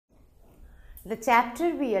The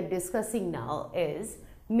chapter we are discussing now is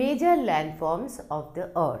major landforms of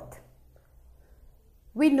the earth.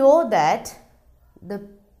 We know that the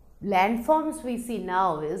landforms we see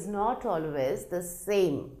now is not always the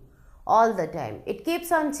same all the time. It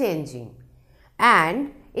keeps on changing,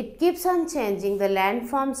 and it keeps on changing. The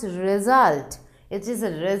landforms result, it is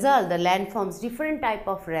a result, the landforms, different type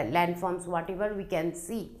of landforms, whatever we can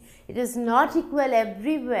see. It is not equal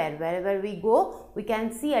everywhere. Wherever we go, we can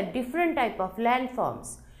see a different type of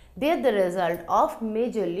landforms. They are the result of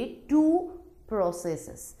majorly two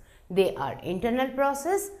processes. They are internal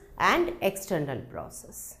process and external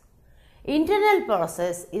process. Internal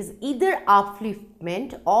process is either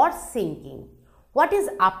upliftment or sinking. What is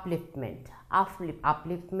upliftment?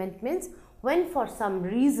 Upliftment means when for some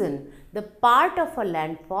reason the part of a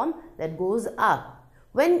landform that goes up.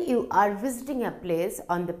 When you are visiting a place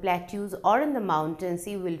on the plateaus or in the mountains,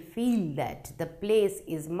 you will feel that the place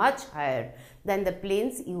is much higher than the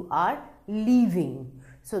plains you are leaving.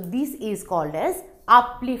 So this is called as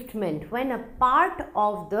upliftment, when a part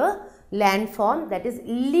of the landform that is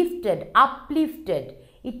lifted, uplifted.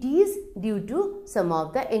 It is due to some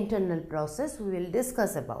of the internal process we will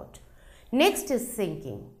discuss about. Next is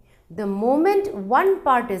sinking. The moment one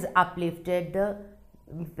part is uplifted, the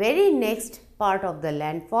very next part of the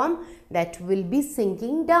landform that will be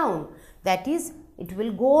sinking down, that is, it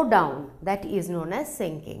will go down, that is known as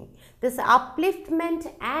sinking. This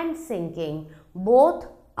upliftment and sinking both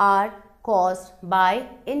are caused by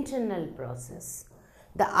internal process.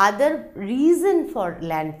 The other reason for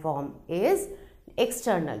landform is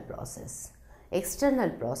external process.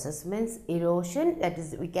 External process means erosion, that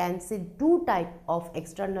is, we can see two types of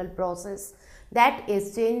external process that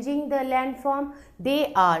is changing the landform.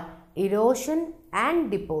 They are erosion and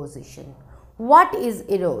deposition. What is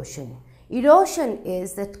erosion? Erosion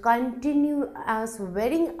is that continuous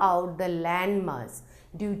wearing out the landmass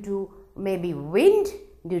due to maybe wind,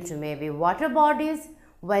 due to maybe water bodies.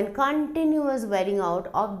 When continuous wearing out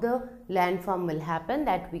of the landform will happen,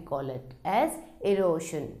 that we call it as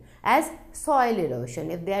erosion, as soil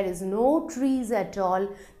erosion. If there is no trees at all,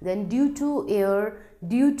 then due to air,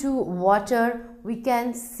 due to water, we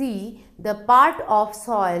can see the part of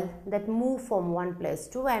soil that move from one place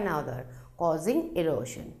to another, causing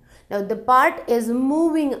erosion. Now the part is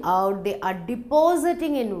moving out, they are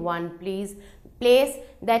depositing in one place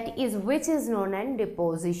that is, which is known as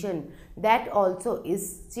deposition. That also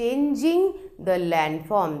is changing the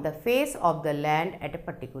landform, the face of the land at a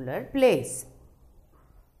particular place.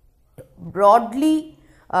 Broadly,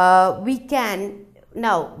 we can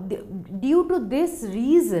now, due to this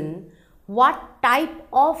reason, what type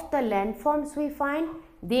of the landforms we find?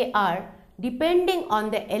 They are depending on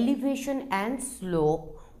the elevation and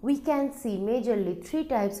slope. We can see majorly three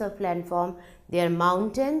types of landform. They are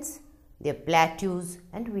mountains, they are plateaus,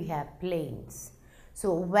 and we have plains.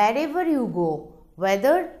 So wherever you go,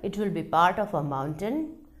 whether it will be part of a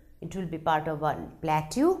mountain, it will be part of a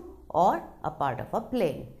plateau or a part of a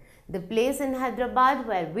plain. The place in Hyderabad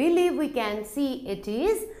where we live, we can see it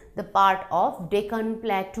is the part of Deccan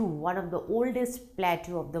Plateau, one of the oldest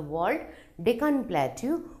plateau of the world, Deccan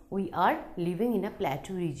Plateau. We are living in a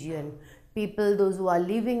plateau region. People, those who are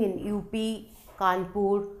living in UP,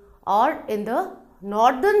 Kanpur, or in the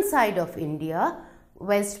northern side of India,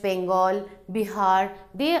 West Bengal, Bihar,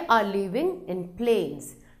 they are living in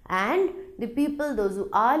plains. And the people, those who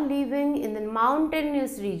are living in the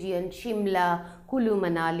mountainous region, Shimla, Kulu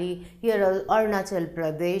Manali, here Arunachal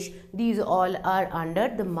Pradesh, these all are under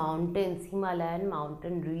the mountains, Himalayan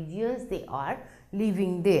mountain regions, they are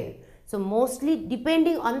living there. So mostly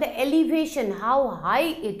depending on the elevation, how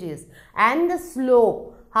high it is, and the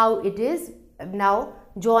slope, how it is now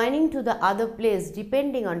joining to the other place,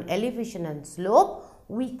 depending on elevation and slope,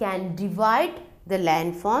 we can divide the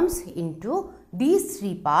landforms into these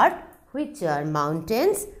three parts, which are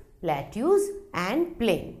mountains, plateaus, and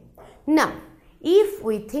plain. Now, if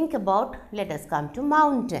we think about, let us come to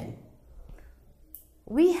mountain.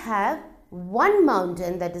 We have one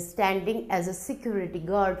mountain that is standing as a security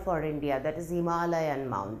guard for India, that is Himalayan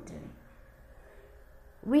mountain.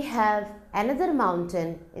 We have another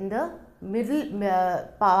mountain in the middle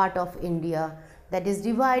part of India that is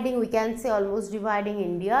dividing, we can say almost dividing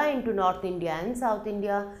India into North India and South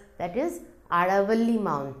India, that is Aravalli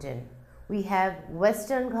mountain. We have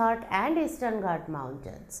Western Ghat and Eastern Ghat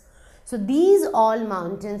mountains. So these all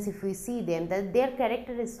mountains, if we see them, that their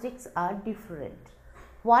characteristics are different.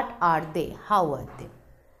 What are they? How are they?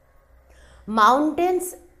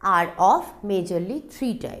 Mountains are of majorly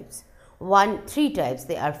three types. Three types.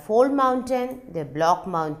 They are fold mountain, they are block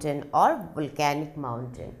mountain, or volcanic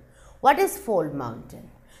mountain. What is fold mountain?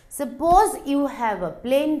 Suppose you have a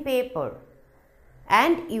plain paper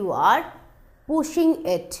and you are pushing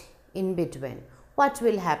it in between. What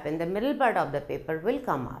will happen? The middle part of the paper will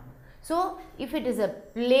come up. So, if it is a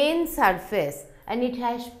plain surface and it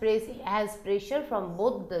has pressure from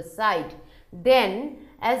both the side, then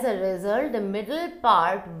as a result the middle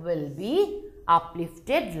part will be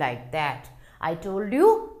uplifted like that. I told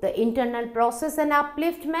you the internal process and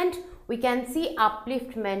upliftment. We can see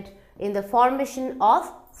upliftment in the formation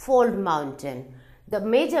of fold mountain. The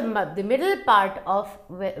middle part of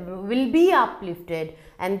will be uplifted,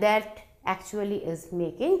 and that actually is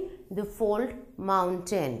making the fold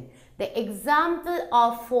mountain. The example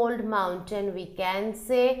of fold mountain, we can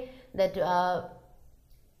say that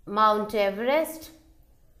Mount Everest,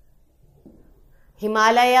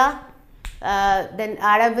 Himalaya, then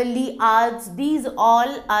Aravalli Alps, these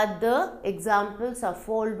all are the examples of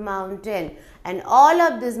fold mountain, and all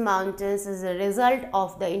of these mountains is a result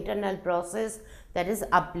of the internal process, that is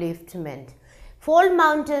upliftment. Fold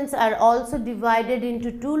mountains are also divided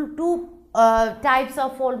into two types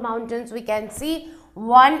of fold mountains. We can see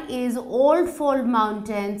one is old fold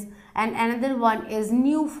mountains and another one is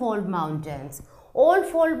new fold mountains. Old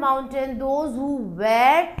fold mountain, those who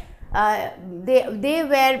were they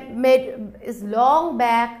were made is long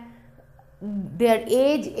back, their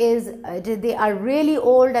age is they are really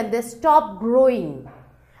old and they stop growing.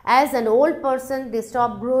 As an old person, they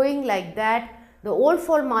stop growing like that. The old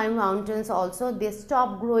fold mountains also, they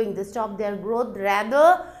stop growing, they stop their growth.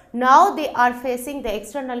 Rather, now they are facing the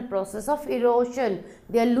external process of erosion.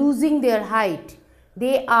 They are losing their height.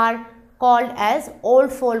 They are called as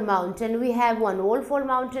old fold mountain. We have one old fold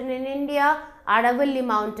mountain in India. Aravalli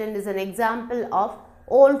mountain is an example of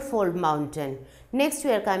old fold mountain. Next,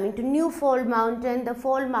 we are coming to new fold mountain. The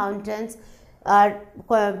fold mountains are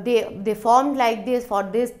they formed like this for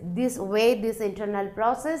this way, this internal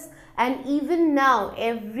process, and even now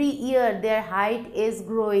every year their height is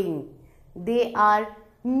growing. They are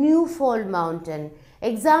new fold mountain.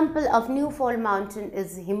 Example of new fold mountain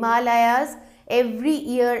is Himalayas. Every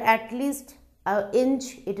year at least an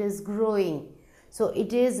inch it is growing. So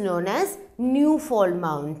it is known as new fold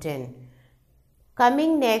mountain.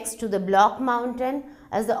 Coming next to the block mountain,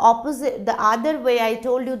 as the opposite, the other way I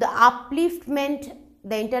told you, the upliftment,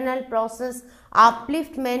 the internal process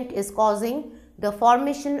upliftment is causing the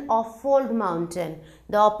formation of fold mountain.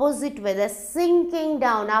 The opposite way, the sinking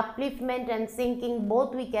down, upliftment and sinking,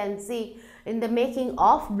 both we can see in the making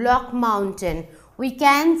of block mountain. We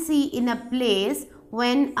can see in a place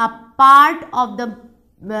when a part of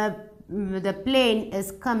the plane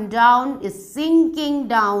is come down, is sinking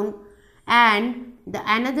down, and the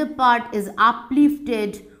another part is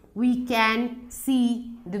uplifted, we can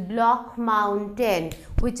see the block mountain,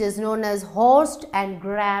 which is known as horst and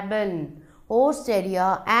graben, horst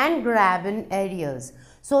area and graben areas.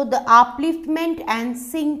 So the upliftment and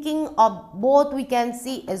sinking of both we can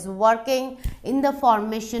see is working in the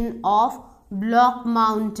formation of block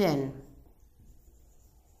mountain.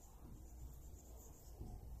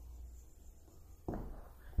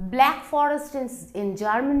 Black Forest in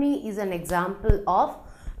Germany is an example of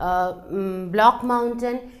block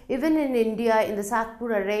mountain. Even in India, in the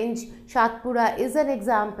Satpura range, Satpura is an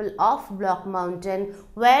example of block mountain,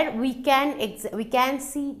 where we can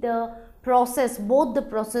see the process, both the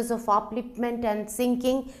process of upliftment and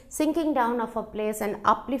sinking down of a place and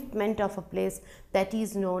upliftment of a place, that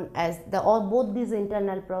is known as both these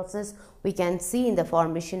internal process we can see in the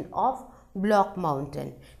formation of block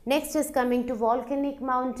mountain. Next is coming to volcanic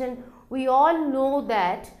mountain. We all know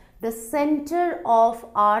that the center of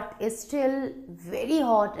earth is still very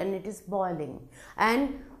hot and it is boiling,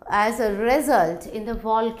 and as a result in the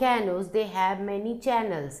volcanoes they have many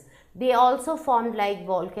channels. They also formed like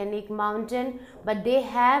volcanic mountain, but they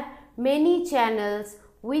have many channels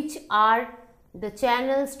which are the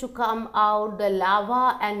channels to come out the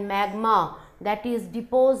lava and magma that is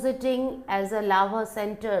depositing as a lava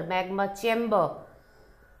center, magma chamber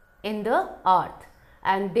in the earth,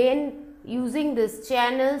 and then using these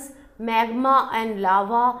channels, magma and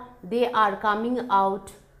lava, they are coming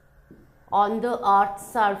out on the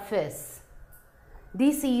earth's surface.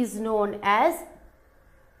 This is known as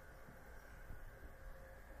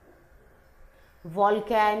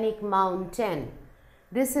volcanic mountain.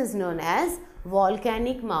 This is known as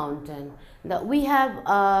volcanic mountain. We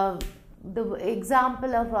have the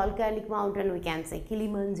example of volcanic mountain, we can say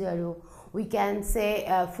Kilimanjaro, we can say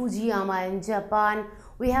Fujiyama in Japan.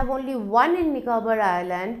 We have only one in Nicobar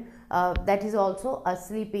Island, that is also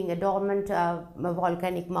a dormant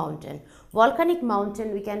volcanic mountain. Volcanic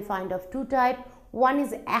mountain we can find of two types. One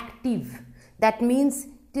is active, that means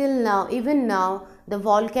till now, even now, the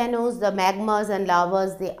volcanoes, the magmas and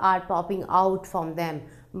lavas, they are popping out from them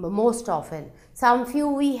most often. Some few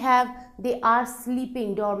we have, they are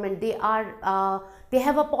sleeping dormant, they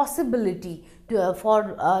have a possibility to, for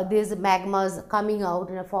these magmas coming out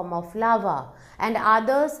in a form of lava, and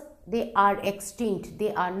others, they are extinct,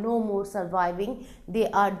 they are no more surviving, they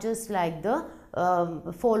are just like the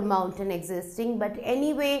Fold mountain existing. But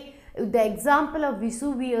anyway, the example of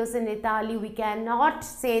Vesuvius in Italy, we cannot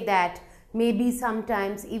say that. Maybe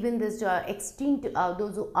sometimes even this extinct,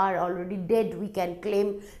 those who are already dead, we can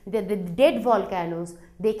claim that the dead volcanoes,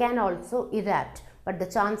 they can also erupt, but the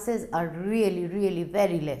chances are really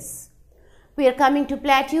very less. We are coming to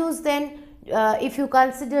plateaus then. If you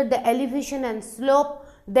consider the elevation and slope,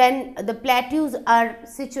 then the plateaus are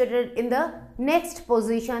situated in the next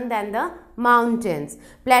position than the mountains.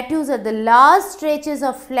 Plateaus are the large stretches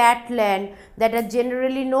of flat land that are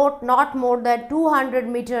generally not more than 200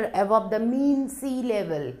 meters above the mean sea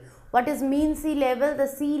level. What is mean sea level? The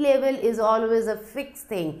sea level is always a fixed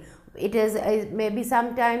thing. It is maybe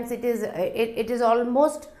sometimes it is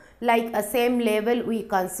almost like a same level we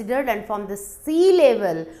considered, and from the sea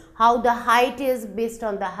level, how the height is, based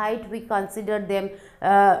on the height we consider them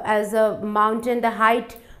as a mountain. The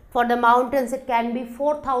height for the mountains, it can be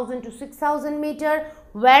 4,000 to 6,000 meter,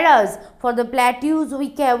 whereas for the plateaus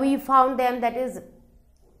we found them that is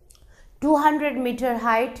 200 meter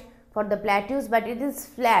height for the plateaus, but it is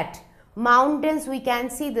flat. Mountains, we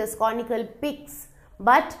can see this conical peaks,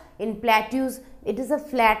 but in plateaus it is a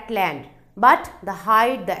flat land, but the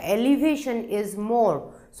height, the elevation is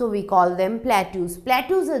more, so we call them plateaus.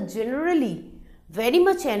 Plateaus are generally very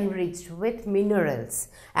much enriched with minerals,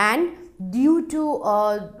 and due to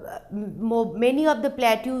many of the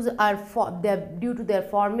plateaus are due to their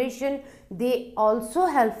formation, they are also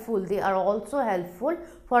helpful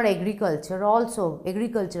for agriculture, also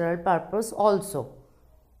agricultural purpose also.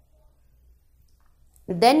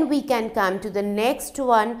 Then we can come to the next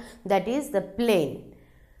one, that is the plain.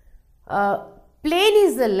 Plain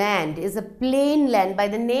is the land, is a plain land. By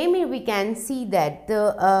the name we can see that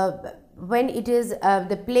the when it is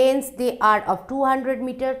the plains, they are of 200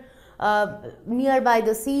 meter nearby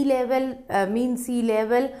the sea level, mean sea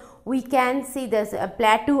level. We can see this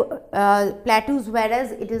plateaus,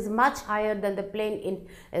 whereas it is much higher than the plain,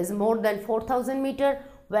 is more than 4,000 meter,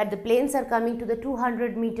 where the plains are coming to the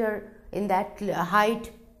 200 meter in that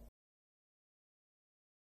height.